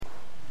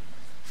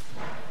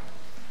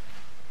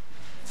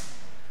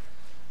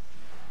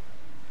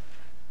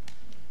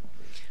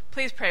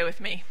Please pray with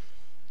me.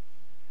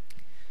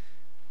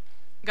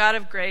 God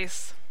of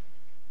grace,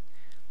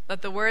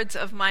 let the words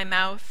of my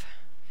mouth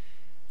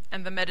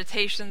and the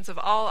meditations of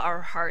all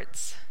our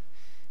hearts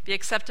be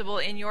acceptable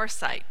in your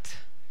sight,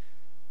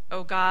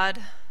 O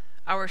God,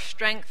 our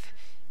strength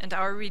and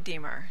our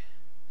Redeemer.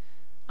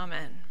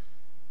 Amen.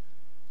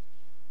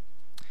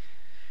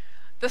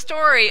 The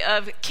story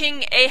of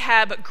King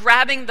Ahab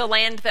grabbing the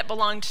land that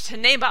belonged to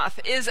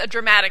Naboth is a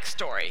dramatic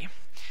story.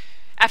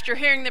 After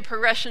hearing the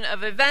progression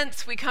of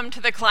events, we come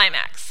to the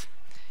climax.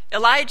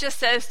 Elijah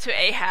says to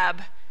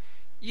Ahab,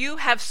 "You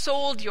have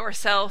sold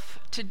yourself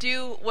to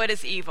do what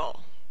is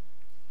evil."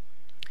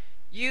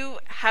 You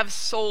have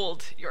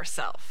sold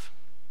yourself.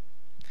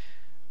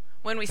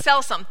 When we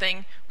sell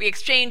something, we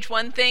exchange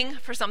one thing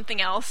for something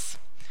else.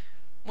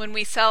 When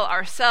we sell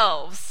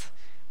ourselves,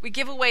 we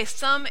give away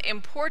some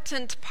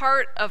important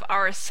part of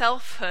our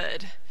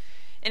selfhood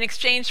in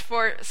exchange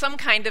for some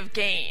kind of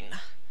gain.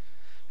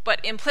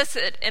 But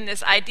implicit in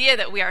this idea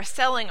that we are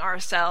selling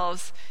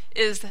ourselves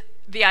is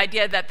the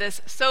idea that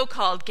this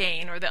so-called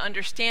gain, or the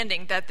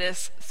understanding that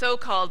this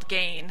so-called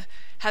gain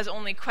has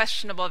only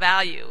questionable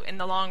value in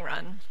the long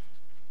run.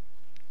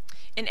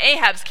 In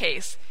Ahab's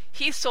case,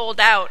 he sold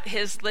out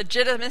his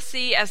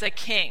legitimacy as a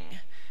king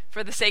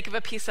for the sake of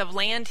a piece of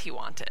land he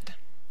wanted.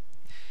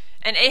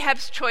 And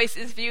Ahab's choice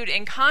is viewed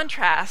in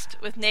contrast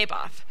with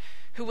Naboth,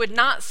 who would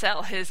not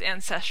sell his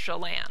ancestral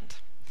land.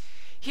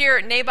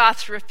 Here,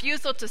 Naboth's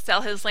refusal to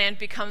sell his land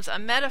becomes a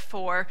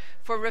metaphor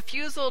for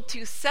refusal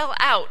to sell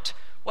out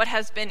what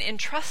has been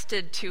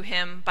entrusted to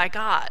him by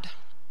God.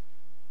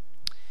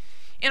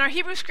 In our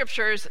Hebrew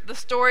scriptures, the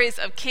stories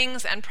of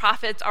kings and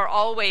prophets are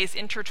always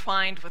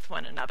intertwined with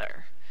one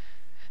another.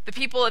 The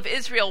people of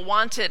Israel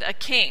wanted a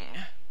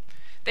king.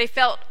 They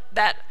felt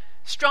that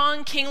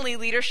strong kingly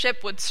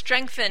leadership would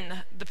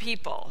strengthen the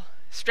people,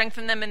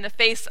 strengthen them in the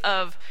face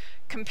of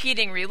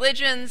competing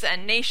religions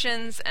and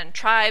nations and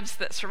tribes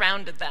that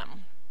surrounded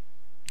them.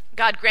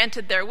 God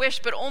granted their wish,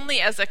 but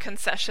only as a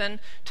concession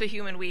to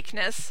human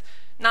weakness,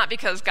 not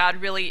because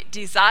God really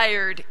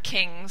desired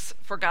kings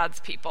for God's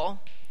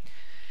people.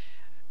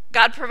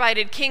 God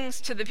provided kings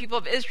to the people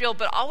of Israel,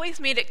 but always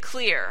made it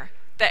clear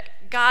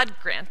that God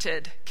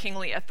granted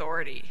kingly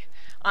authority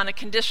on a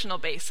conditional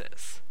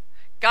basis.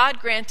 God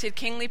granted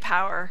kingly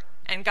power,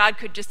 and God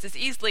could just as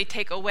easily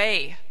take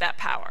away that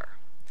power.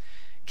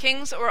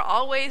 Kings were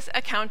always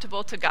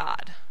accountable to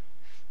God,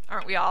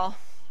 aren't we all?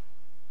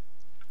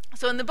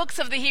 So in the books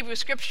of the Hebrew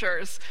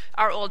Scriptures,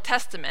 our Old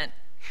Testament,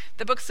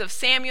 the books of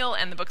Samuel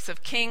and the books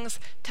of Kings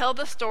tell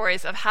the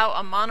stories of how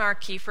a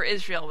monarchy for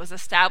Israel was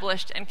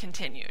established and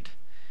continued.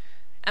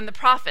 And the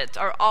prophets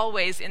are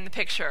always in the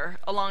picture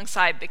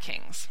alongside the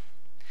kings.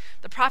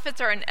 The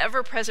prophets are an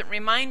ever-present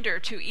reminder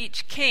to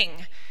each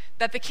king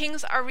that the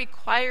kings are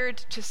required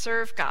to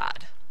serve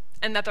God,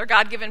 and that their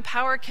God-given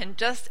power can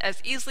just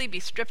as easily be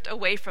stripped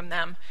away from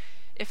them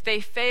if they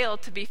fail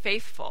to be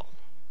faithful.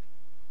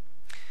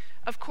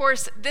 Of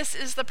course, this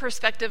is the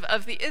perspective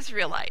of the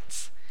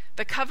Israelites,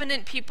 the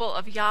covenant people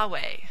of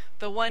Yahweh,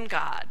 the one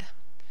God.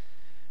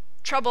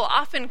 Trouble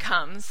often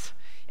comes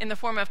in the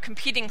form of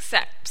competing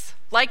sects,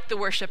 like the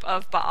worship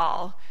of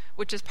Baal,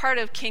 which is part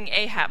of King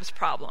Ahab's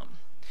problem.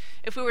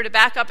 If we were to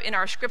back up in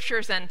our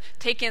scriptures and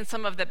take in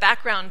some of the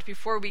background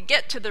before we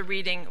get to the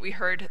reading we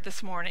heard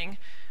this morning,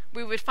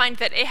 we would find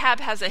that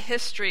Ahab has a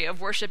history of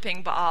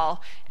worshiping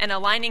Baal and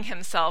aligning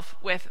himself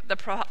with the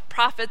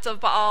prophets of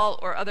Baal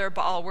or other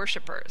Baal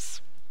worshippers.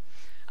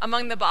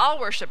 Among the Baal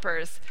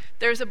worshippers,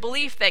 there's a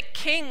belief that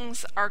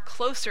kings are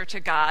closer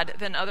to God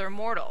than other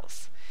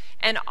mortals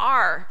and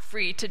are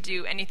free to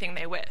do anything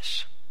they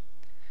wish.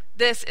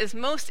 This is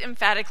most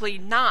emphatically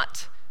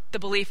not the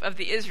belief of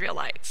the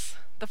Israelites,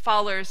 the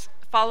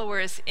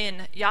followers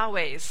in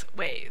Yahweh's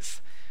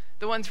ways,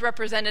 the ones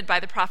represented by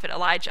the prophet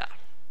Elijah.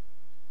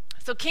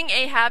 So King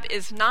Ahab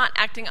is not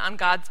acting on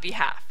God's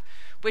behalf,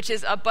 which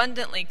is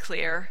abundantly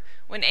clear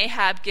when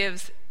Ahab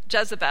gives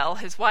Jezebel,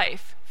 his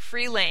wife,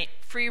 free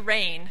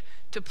rein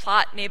to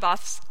plot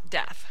Naboth's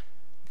death.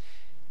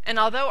 And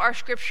although our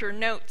scripture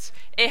notes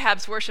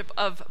Ahab's worship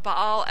of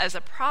Baal as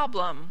a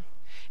problem,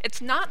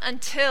 it's not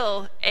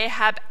until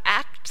Ahab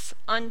acts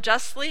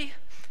unjustly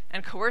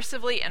and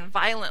coercively and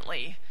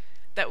violently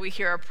that we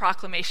hear a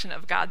proclamation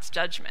of God's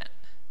judgment.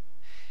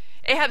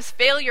 Ahab's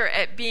failure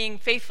at being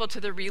faithful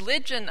to the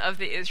religion of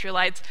the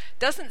Israelites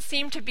doesn't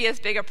seem to be as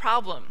big a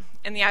problem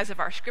in the eyes of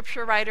our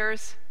scripture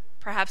writers,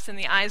 perhaps in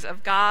the eyes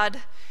of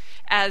God,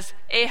 as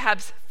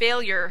Ahab's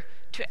failure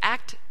to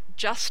act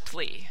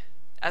justly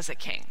as a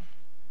king.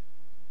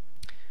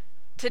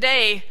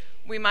 Today,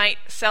 we might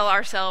sell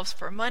ourselves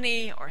for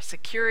money or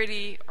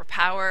security or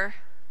power.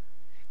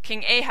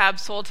 King Ahab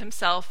sold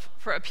himself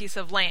for a piece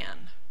of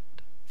land,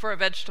 for a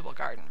vegetable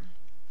garden.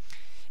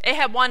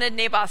 Ahab wanted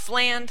Naboth's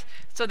land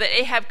so that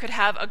Ahab could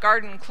have a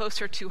garden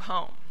closer to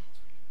home.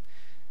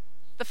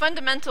 The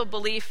fundamental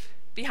belief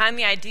behind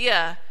the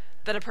idea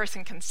that a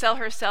person can sell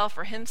herself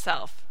or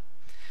himself,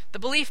 the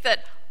belief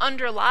that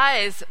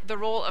underlies the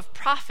role of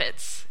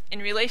prophets in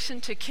relation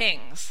to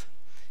kings,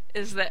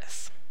 is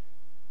this: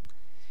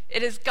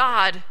 It is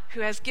God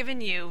who has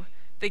given you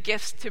the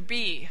gifts to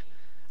be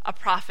a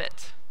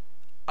prophet,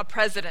 a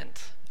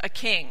president, a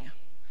king,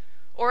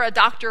 or a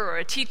doctor or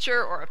a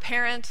teacher or a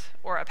parent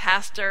or a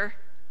pastor.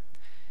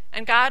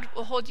 And God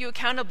will hold you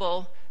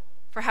accountable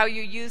for how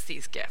you use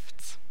these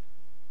gifts.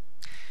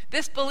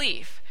 This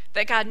belief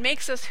that God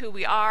makes us who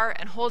we are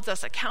and holds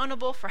us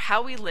accountable for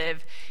how we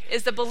live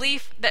is the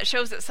belief that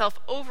shows itself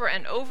over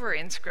and over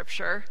in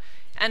Scripture,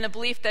 and a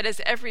belief that is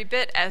every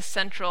bit as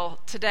central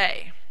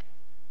today.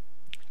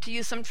 To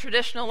use some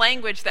traditional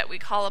language that we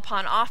call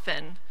upon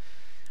often,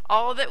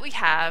 all that we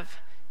have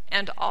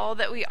and all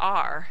that we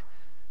are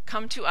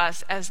come to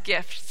us as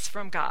gifts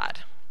from God.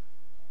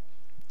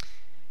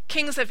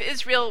 Kings of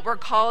Israel were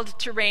called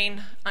to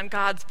reign on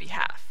God's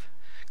behalf,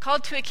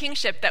 called to a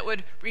kingship that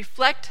would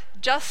reflect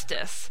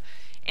justice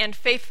and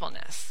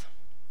faithfulness.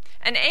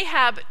 And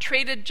Ahab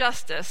traded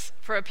justice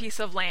for a piece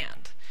of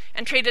land,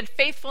 and traded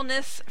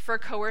faithfulness for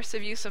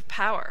coercive use of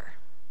power.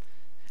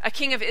 A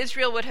king of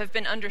Israel would have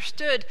been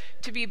understood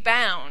to be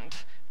bound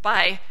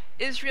by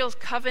Israel's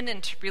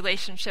covenant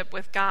relationship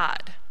with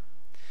God.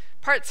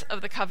 Parts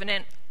of the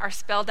covenant are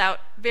spelled out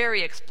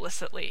very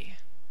explicitly.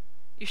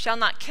 You shall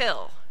not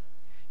kill.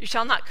 You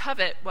shall not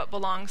covet what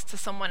belongs to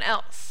someone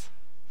else.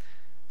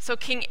 So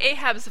King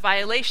Ahab's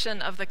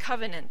violation of the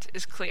covenant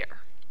is clear.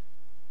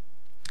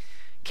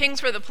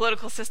 Kings were the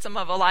political system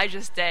of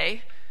Elijah's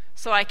day,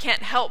 so I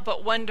can't help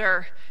but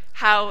wonder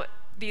how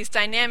these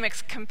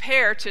dynamics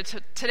compare to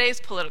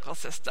today's political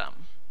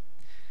system.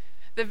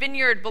 The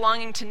vineyard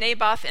belonging to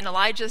Naboth in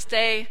Elijah's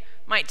day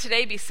might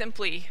today be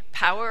simply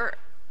power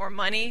or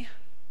money,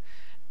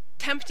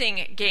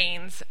 tempting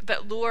gains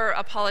that lure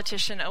a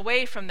politician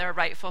away from their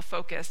rightful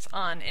focus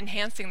on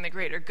enhancing the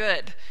greater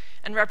good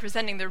and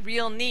representing the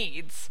real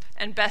needs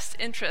and best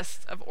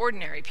interests of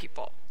ordinary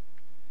people.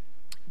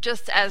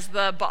 Just as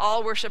the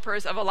Baal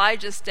worshippers of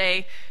Elijah's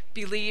day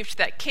believed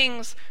that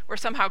kings were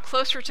somehow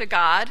closer to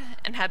God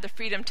and had the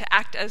freedom to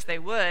act as they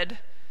would,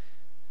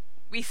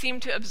 we seem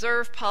to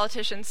observe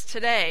politicians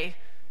today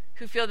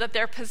who feel that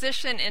their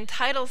position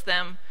entitles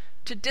them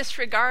to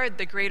disregard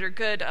the greater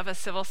good of a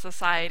civil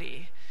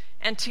society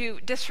and to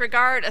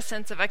disregard a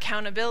sense of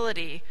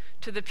accountability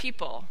to the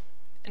people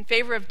in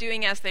favor of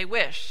doing as they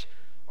wish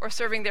or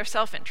serving their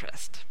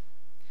self-interest.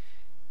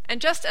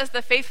 And just as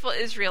the faithful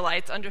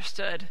Israelites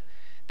understood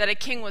that a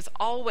king was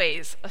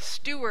always a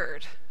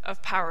steward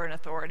of power and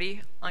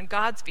authority on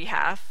God's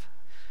behalf,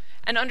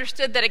 and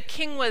understood that a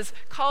king was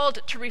called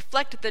to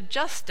reflect the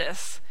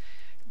justice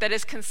that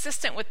is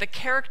consistent with the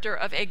character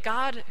of a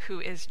God who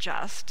is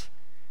just,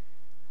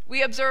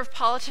 we observe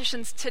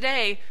politicians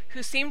today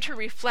who seem to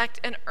reflect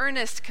an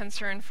earnest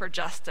concern for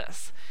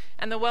justice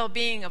and the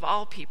well-being of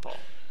all people.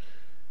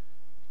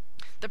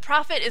 The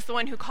prophet is the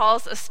one who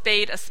calls a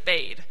spade,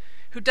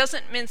 who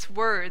doesn't mince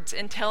words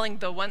in telling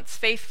the once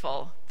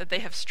faithful that they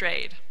have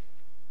strayed.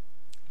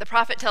 The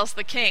prophet tells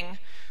the king,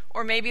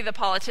 or maybe the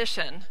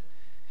politician,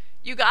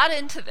 you got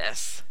into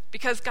this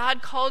because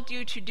God called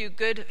you to do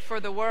good for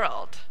the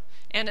world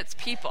and its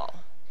people.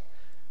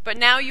 But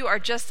now you are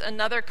just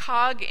another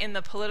cog in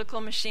the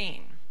political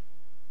machine.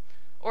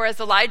 Or as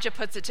Elijah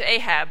puts it to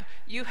Ahab,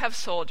 you have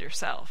sold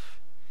yourself.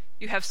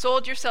 You have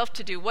sold yourself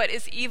to do what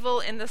is evil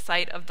in the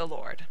sight of the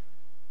Lord.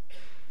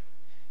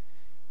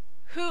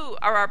 Who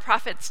are our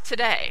prophets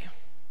today?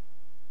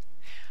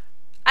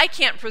 I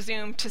can't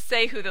presume to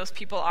say who those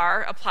people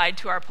are applied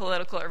to our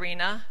political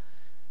arena,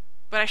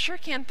 but I sure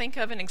can think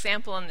of an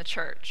example in the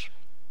church.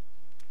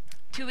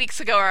 2 weeks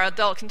ago, our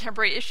Adult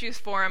Contemporary Issues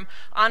Forum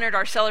honored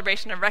our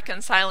celebration of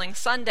Reconciling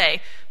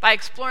Sunday by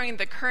exploring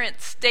the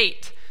current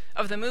state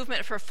of the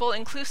movement for full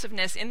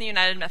inclusiveness in the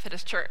United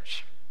Methodist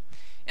Church.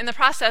 In the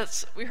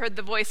process, we heard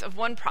the voice of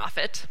one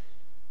prophet.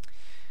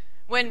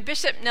 When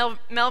Bishop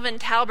Melvin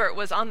Talbert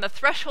was on the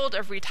threshold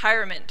of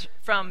retirement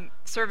from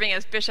serving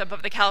as Bishop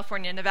of the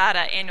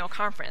California-Nevada Annual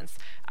Conference,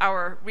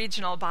 our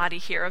regional body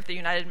here of the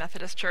United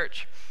Methodist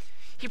Church,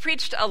 he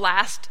preached a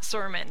last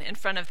sermon in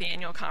front of the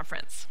annual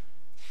conference.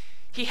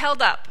 He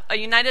held up a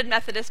United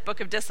Methodist Book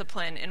of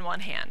Discipline in one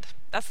hand.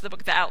 That's the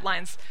book that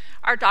outlines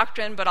our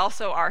doctrine, but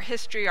also our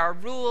history, our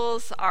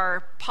rules,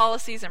 our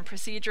policies and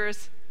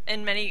procedures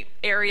in many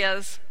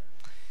areas.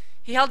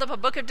 He held up a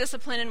Book of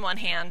Discipline in one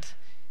hand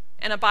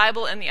and a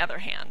Bible in the other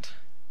hand.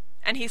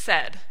 And he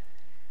said,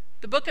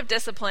 the Book of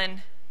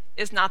Discipline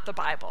is not the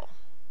Bible.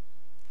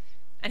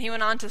 And he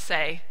went on to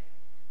say,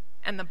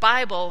 and the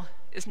Bible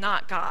is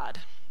not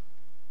God.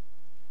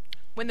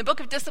 When the Book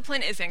of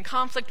Discipline is in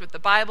conflict with the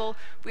Bible,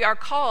 we are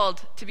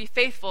called to be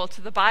faithful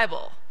to the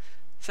Bible,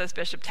 says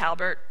Bishop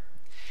Talbert.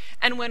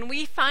 And when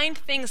we find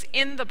things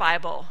in the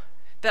Bible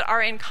that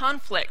are in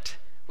conflict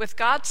with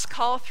God's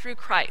call through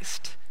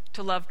Christ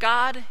to love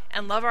God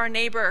and love our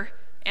neighbor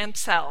and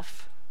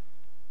self,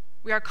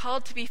 we are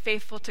called to be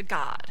faithful to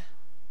God.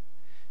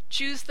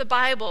 Choose the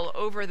Bible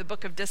over the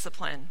Book of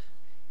Discipline,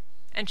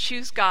 and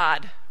choose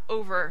God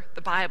over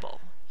the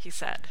Bible, he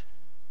said.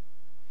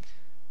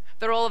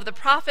 The role of the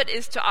prophet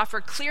is to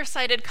offer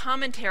clear-sighted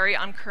commentary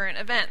on current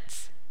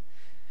events.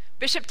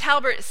 Bishop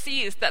Talbert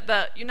sees that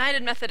the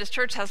United Methodist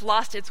Church has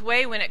lost its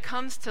way when it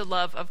comes to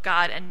love of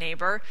God and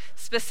neighbor,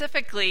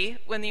 specifically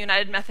when the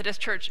United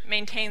Methodist Church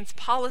maintains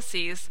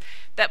policies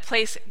that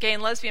place gay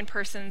and lesbian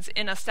persons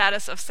in a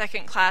status of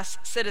second-class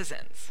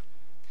citizens.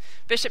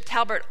 Bishop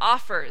Talbert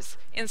offers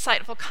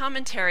insightful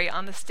commentary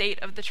on the state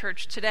of the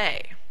church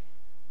today.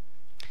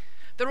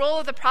 The role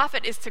of the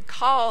prophet is to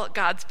call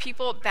God's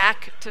people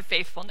back to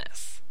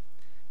faithfulness.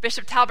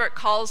 Bishop Talbert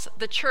calls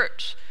the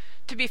church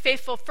to be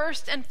faithful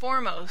first and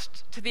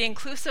foremost to the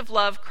inclusive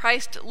love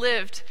Christ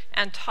lived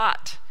and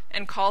taught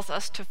and calls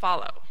us to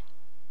follow.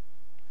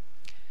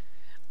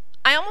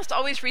 I almost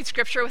always read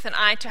Scripture with an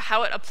eye to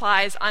how it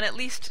applies on at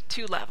least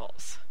two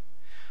levels.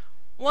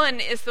 One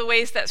is the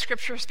ways that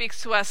Scripture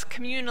speaks to us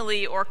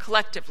communally or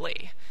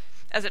collectively,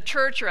 as a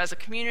church or as a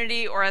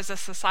community or as a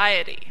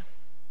society.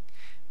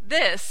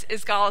 This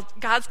is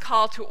God's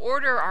call to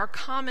order our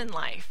common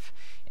life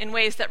in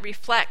ways that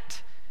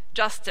reflect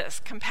justice,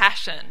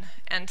 compassion,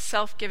 and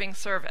self-giving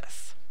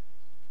service.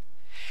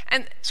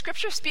 And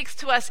Scripture speaks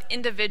to us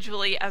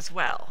individually as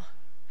well.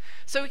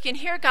 So we can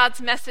hear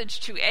God's message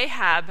to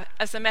Ahab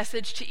as a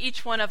message to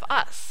each one of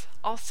us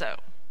also.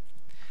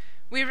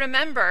 We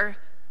remember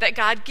that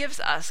God gives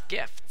us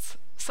gifts,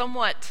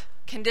 somewhat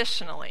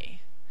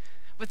conditionally,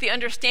 with the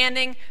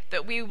understanding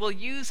that we will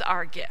use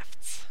our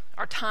gifts,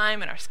 our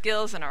time and our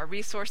skills and our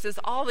resources,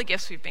 all the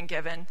gifts we've been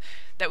given,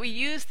 that we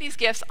use these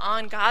gifts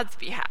on God's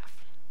behalf.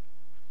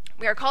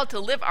 We are called to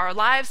live our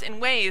lives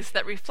in ways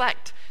that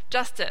reflect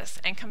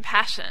justice and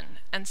compassion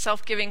and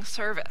self-giving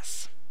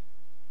service.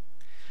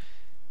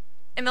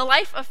 In the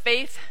life of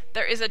faith,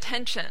 there is a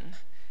tension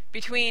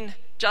between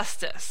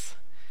justice,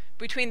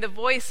 between the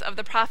voice of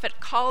the prophet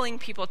calling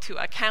people to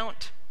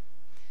account,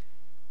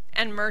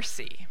 and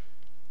mercy.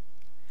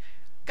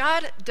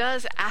 God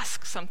does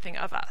ask something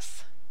of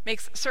us,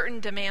 makes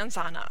certain demands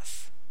on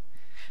us.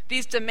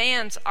 These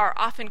demands are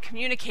often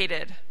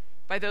communicated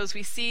by those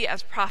we see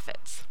as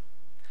prophets.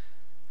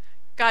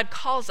 God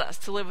calls us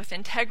to live with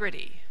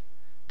integrity,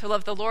 to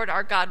love the Lord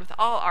our God with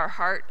all our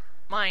heart,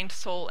 mind,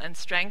 soul, and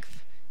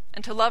strength,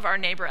 and to love our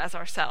neighbor as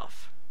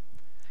ourselves.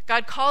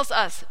 God calls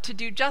us to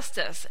do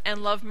justice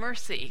and love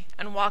mercy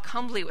and walk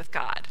humbly with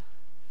God.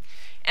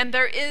 And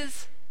there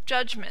is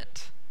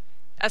judgment,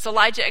 as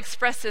Elijah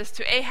expresses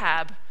to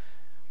Ahab,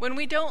 when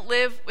we don't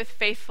live with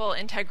faithful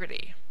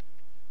integrity.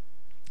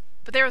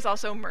 But there is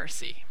also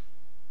mercy.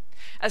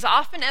 As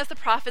often as the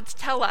prophets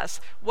tell us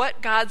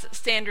what God's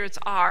standards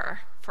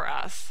are for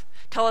us,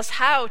 tell us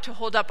how to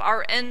hold up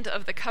our end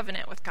of the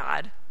covenant with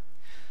God,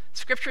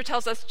 Scripture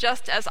tells us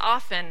just as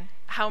often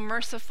how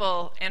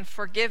merciful and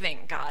forgiving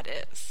God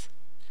is.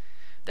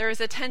 There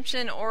is a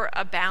tension or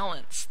a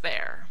balance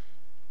there.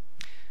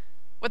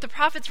 What the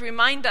prophets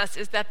remind us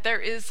is that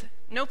there is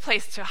no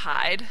place to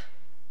hide.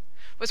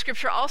 What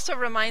Scripture also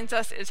reminds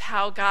us is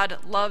how God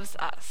loves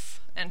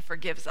us and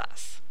forgives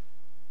us.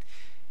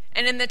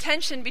 And in the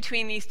tension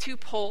between these two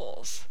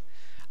poles,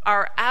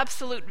 our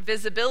absolute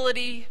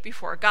visibility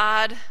before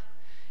God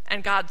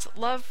and God's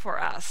love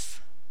for us,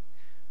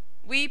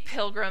 we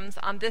pilgrims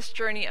on this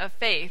journey of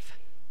faith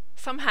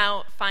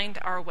somehow find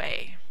our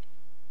way.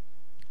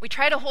 We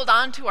try to hold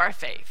on to our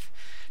faith,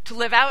 to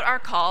live out our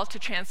call to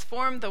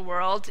transform the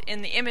world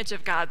in the image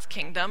of God's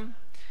kingdom.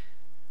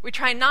 We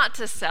try not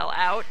to sell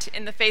out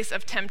in the face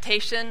of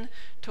temptation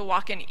to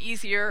walk an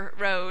easier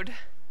road.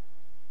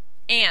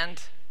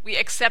 And we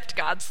accept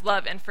God's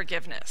love and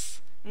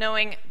forgiveness,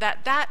 knowing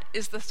that that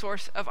is the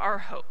source of our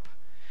hope,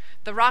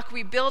 the rock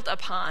we build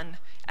upon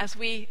as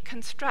we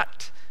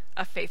construct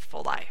a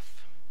faithful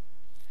life.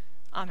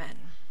 Amen.